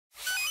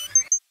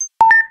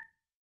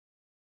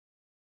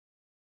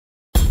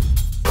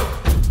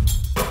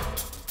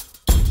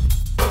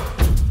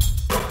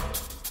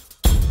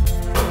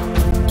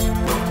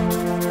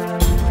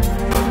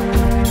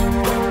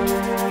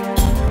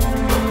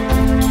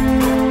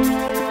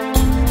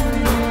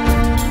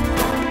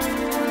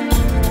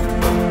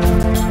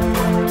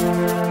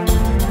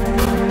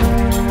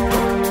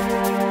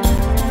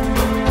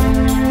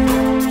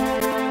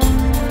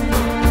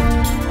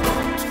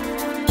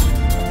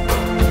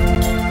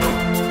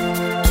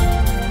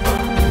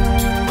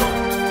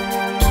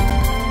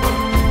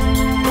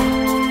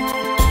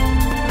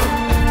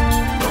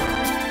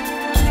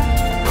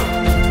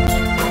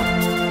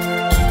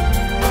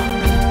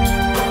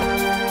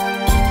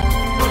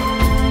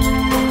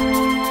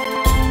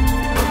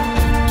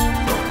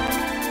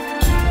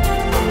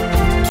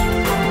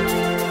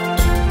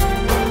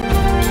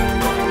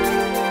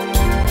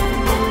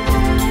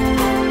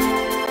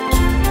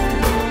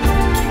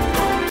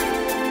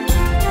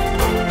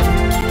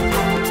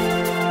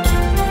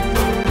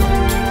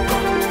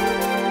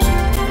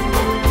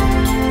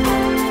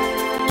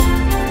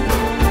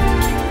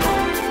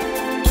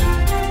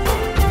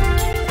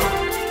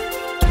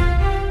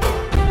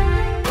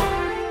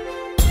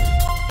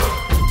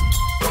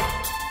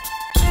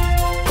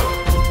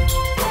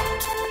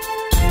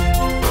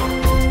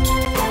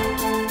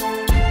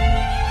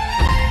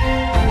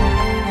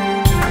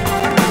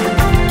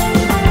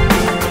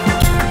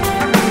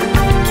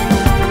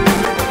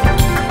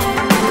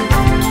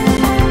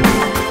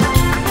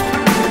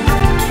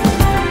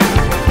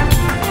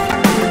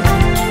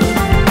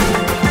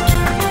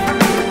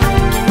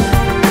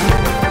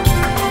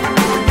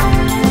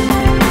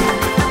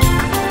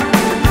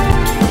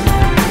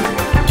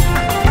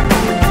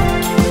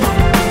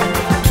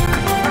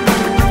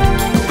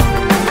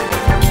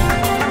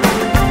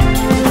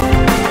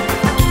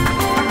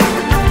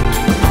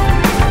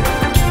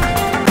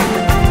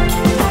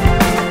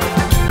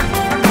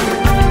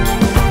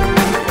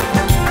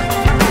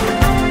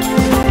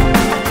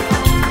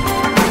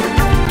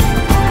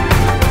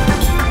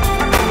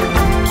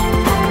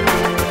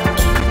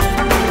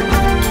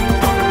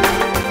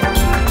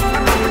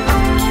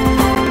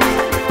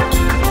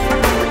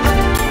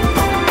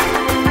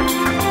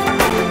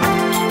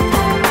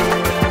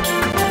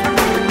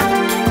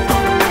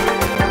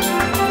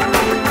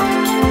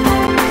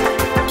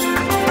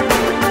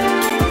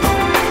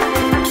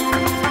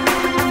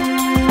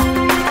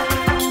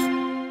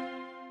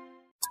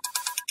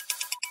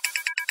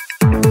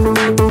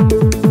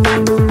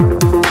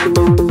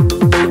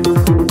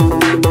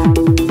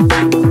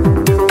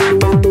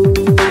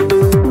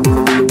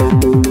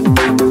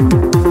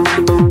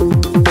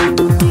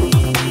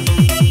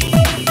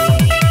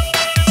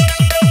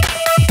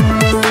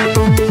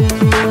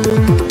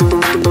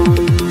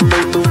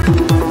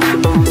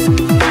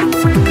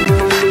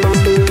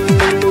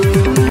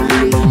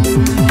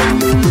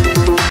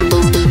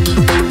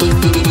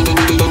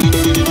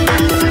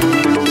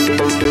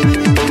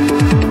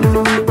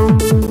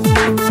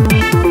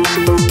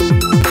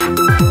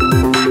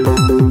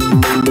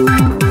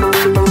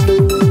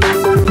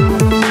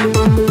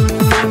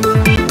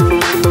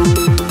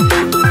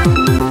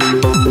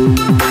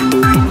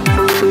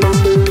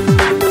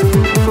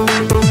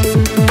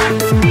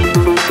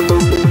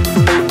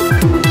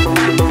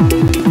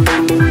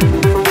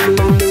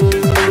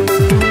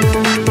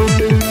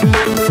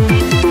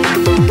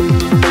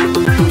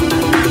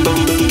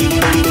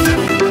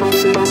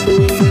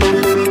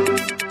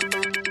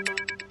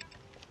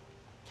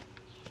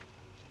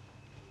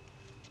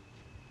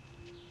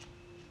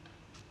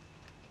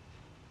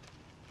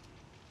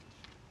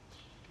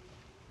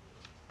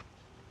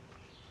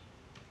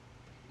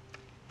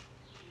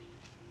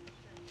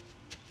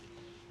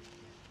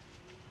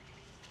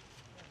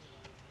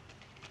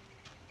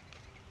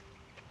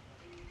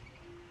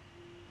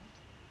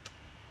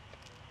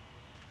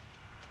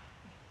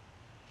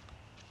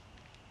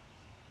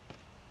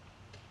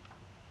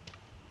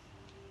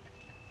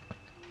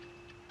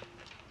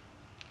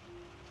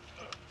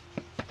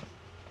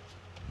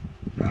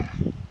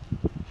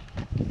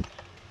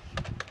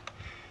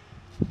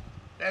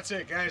that's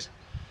it, guys.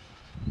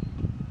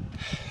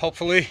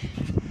 Hopefully,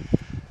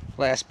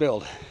 last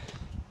build.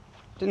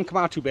 Didn't come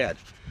out too bad.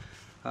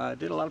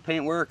 Did a lot of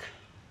paint work,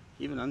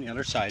 even on the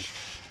other side.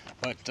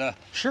 But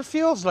sure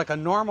feels like a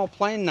normal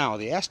plane now.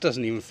 The S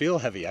doesn't even feel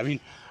heavy. I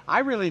mean, I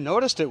really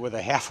noticed it with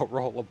a half a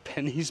roll of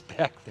pennies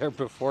back there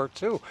before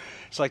too.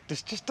 It's like,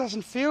 this just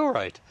doesn't feel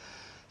right.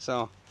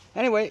 So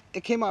anyway,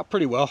 it came out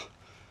pretty well.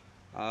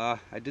 I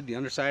did the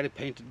underside,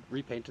 I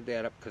repainted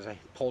that up because I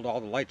pulled all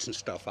the lights and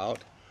stuff out.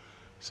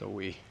 So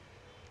we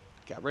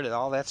got rid of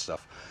all that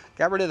stuff.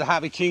 Got rid of the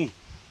Hobby King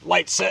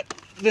light set.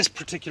 This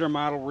particular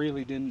model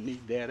really didn't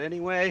need that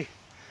anyway.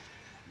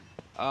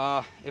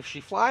 If she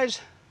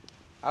flies,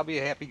 I'll be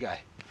a happy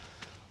guy.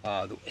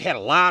 Had a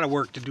lot of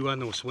work to do on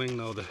the swing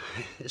though.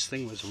 This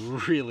thing was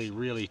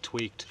really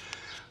tweaked,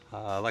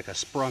 like a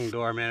sprung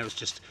door, man. It was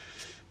just,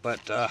 but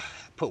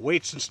put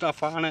weights and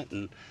stuff on it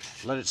and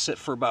let it sit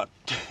for about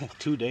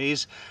 2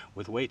 days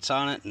with weights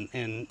on it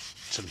and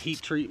some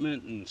heat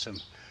treatment and some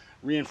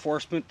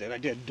reinforcement that I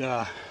did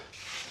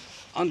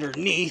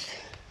underneath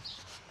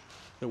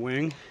the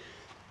wing.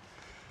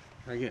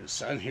 I get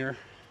sun here.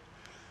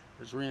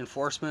 There's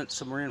reinforcement,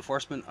 some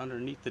reinforcement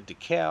underneath the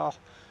decal,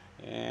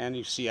 and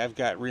you see I've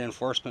got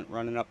reinforcement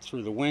running up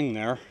through the wing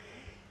there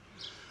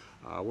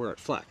where it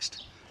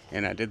flexed,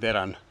 and I did that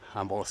on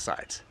both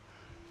sides.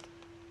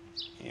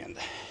 And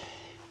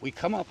we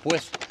come up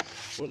with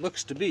what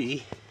looks to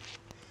be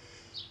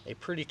a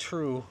pretty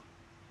true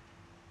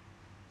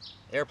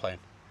airplane.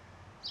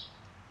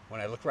 When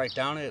I look right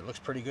down it, it looks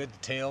pretty good. The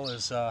tail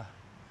is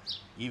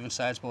even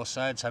sides both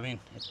sides. I mean,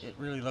 it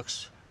really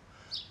looks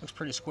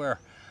pretty square.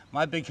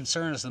 My big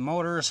concern is the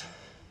motors,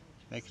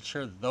 making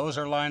sure that those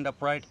are lined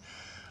up right.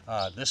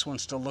 This one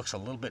still looks a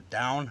little bit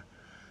down.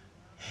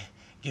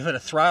 Give it a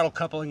throttle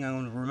coupling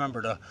and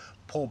remember to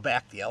pull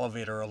back the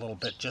elevator a little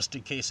bit just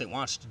in case it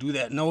wants to do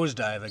that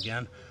nosedive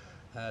again.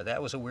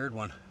 That was a weird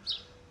one.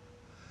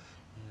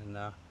 And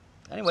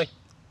anyway,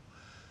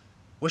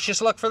 wish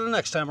us luck for the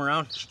next time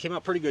around. She came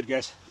out pretty good,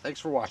 guys. Thanks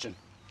for watching.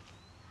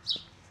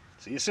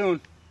 See you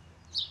soon.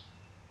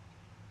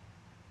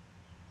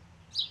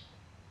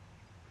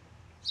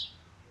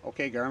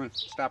 Okay, Garmin,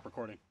 stop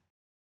recording.